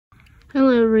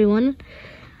Hello everyone.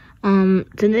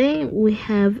 Today we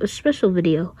have a special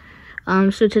video.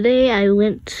 So today I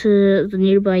went to the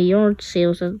nearby yard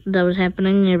sales that was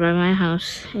happening nearby my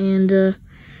house, and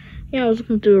yeah, I was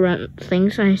looking through around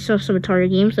things. I saw some Atari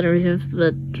games that I have,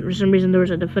 but for some reason there was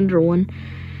a Defender one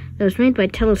that was made by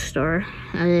Telstar.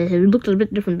 It looked a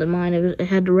bit different than mine. It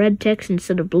had red text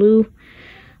instead of blue,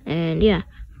 and yeah,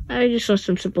 I just saw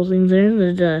some simple things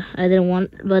there that I didn't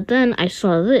want. But then I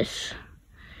saw this.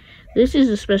 This is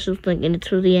a special thing, and it's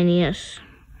for the NES.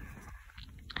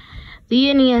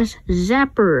 The NES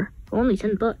Zapper, only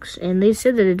 $10, and they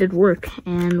said that it did work,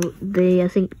 and they, I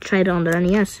think, tried it on their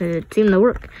NES, and it seemed to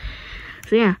work.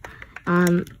 So yeah,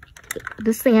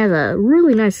 this thing has a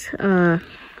really nice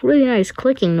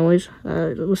clicking noise.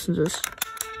 Listen to this.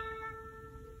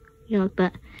 Yeah, like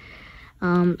that.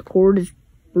 The cord is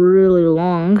really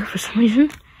long for some reason.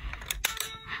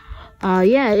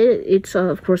 Yeah, it's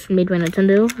of course made by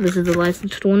Nintendo. This is the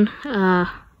licensed one. I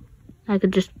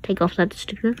could just take off that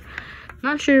sticker.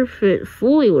 Not sure if it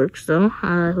fully works though.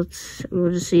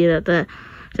 We'll just see about that.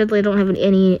 Sadly, I don't have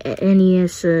any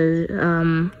NES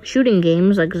shooting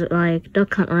games like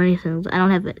Duck Hunt or anything. I don't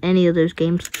have any of those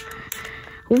games.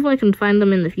 Hopefully, I can find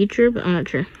them in the future, but I'm not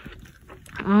sure.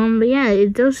 But yeah,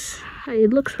 it looks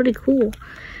pretty cool.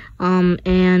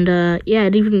 Yeah,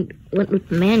 it even went with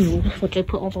the manual, which I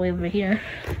put all the way over here.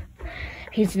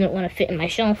 He didn't want to fit in my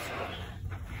shelf.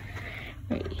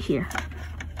 Right here.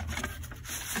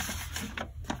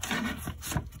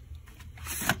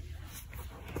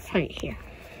 Right here.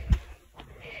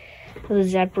 The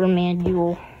Zapper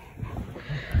manual.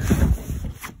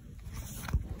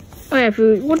 Oh yeah, if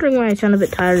you're wondering why I sound a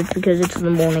bit tired, it's because it's in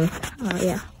the morning.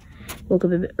 Yeah. Woke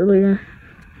up a bit earlier.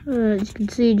 As you can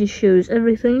see, it just shows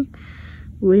everything.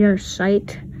 Rear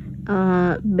sight,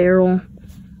 barrel,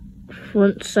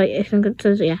 front sight, I think it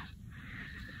says, yeah.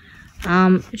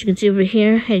 As you can see over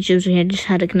here, it shows you just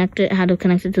how to connect it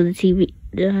to the TV,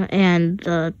 and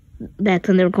back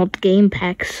then they were called game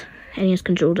packs, NES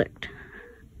control deck.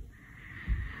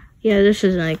 Yeah, this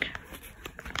is like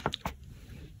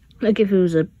if it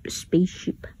was a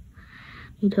spaceship.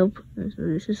 Need help?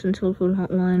 This is a telephone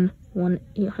hotline,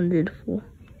 1-800-422.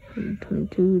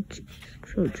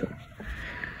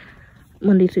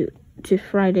 Monday to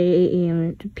Friday, 8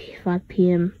 a.m. to 5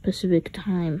 p.m. Pacific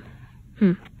time.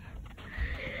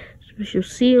 Special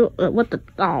seal. What the?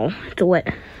 Oh, it's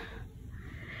wet.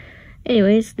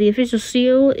 Anyways, the official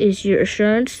seal is your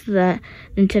assurance that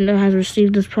Nintendo has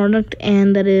received this product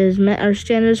and that it has met our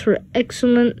standards for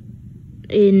excellence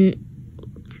in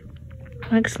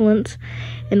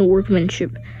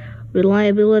workmanship,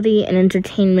 reliability, and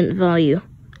entertainment value.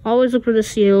 Always look for the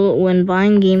seal when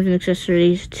buying games and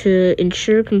accessories to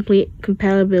ensure complete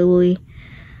compatibility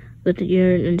with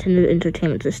your Nintendo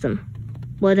Entertainment System.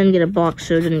 Well, I didn't get a box,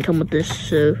 so it didn't come with this,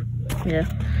 so, yeah.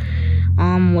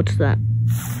 What's that?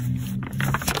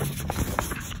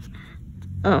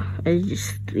 Oh, it's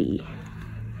just the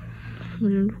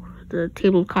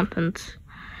table of contents.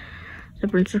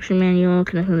 Zapper instruction manual,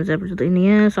 connecting the Zapper to the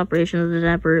NES, operation of the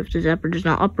Zapper. If the Zapper does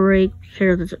not operate,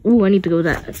 share the ooh, I need to go with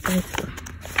that.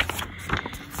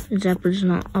 The Zapper does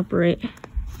not operate.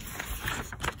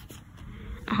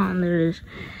 There it is.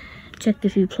 Check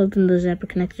if you plugged in the Zapper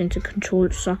connection to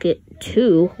controller socket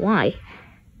 2. Why?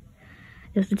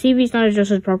 If the TV is not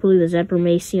adjusted properly, the Zapper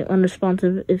may seem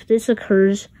unresponsive. If this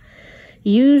occurs,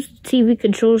 use TV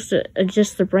controls to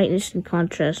adjust the brightness and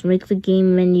contrast. Make the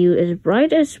game menu as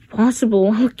bright as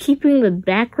possible while keeping the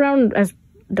background as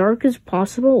dark as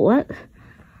possible. What?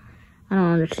 I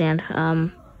don't understand.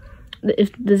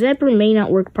 If the Zapper may not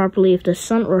work properly if the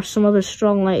sun or some other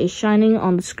strong light is shining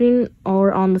on the screen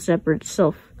or on the Zapper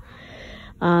itself.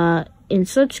 In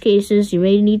such cases, you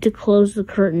may need to close the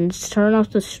curtains, turn off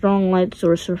the strong light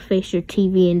source, or face your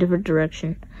TV in a different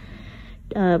direction.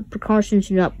 Precautions: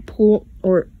 do not pull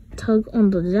or tug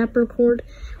on the Zapper cord,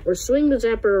 or swing the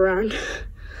Zapper around.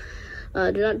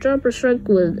 Do not drop or strike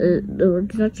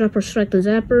the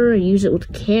Zapper. Use it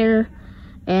with care,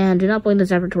 and do not point the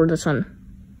Zapper toward the sun.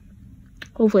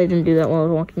 Hopefully, I didn't do that while I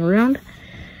was walking around.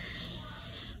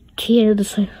 Care the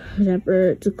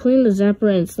Zapper. To clean the Zapper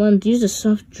and its lens, use a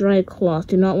soft, dry cloth.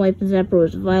 Do not wipe the Zapper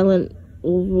with violent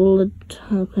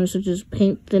volatile such as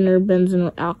paint thinner, benzene,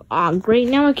 or alcohol. Ah, great!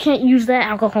 Now I can't use that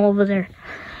alcohol over there.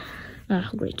 Ah,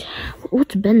 great.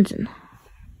 What's benzene?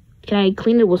 Can I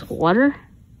clean it with water?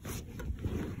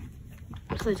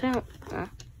 What's this out?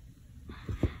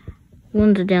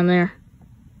 One's down there.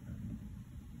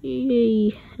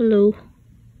 Yay! Hello.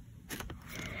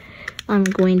 I'm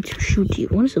going to shoot you.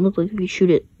 What does it look like if you shoot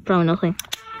it? Probably nothing.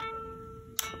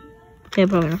 Yeah,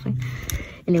 probably nothing.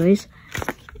 Anyways,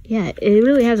 yeah, it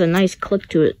really has a nice click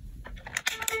to it.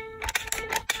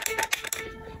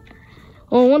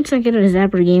 Well, once I get a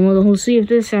Zapper game, we'll see if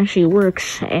this actually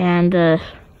works, and,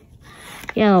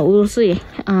 yeah, we'll see.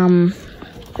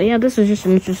 But yeah, this is just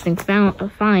an interesting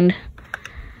find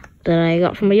that I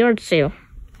got from a yard sale.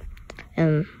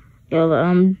 And, yeah,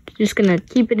 I'm just gonna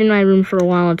keep it in my room for a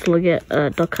while until I get,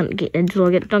 Duck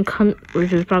Hunt,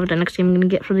 which is probably the next game I'm gonna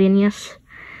get for the NES.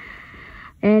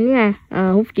 And yeah,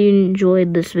 hope you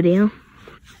enjoyed this video.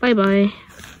 Bye-bye.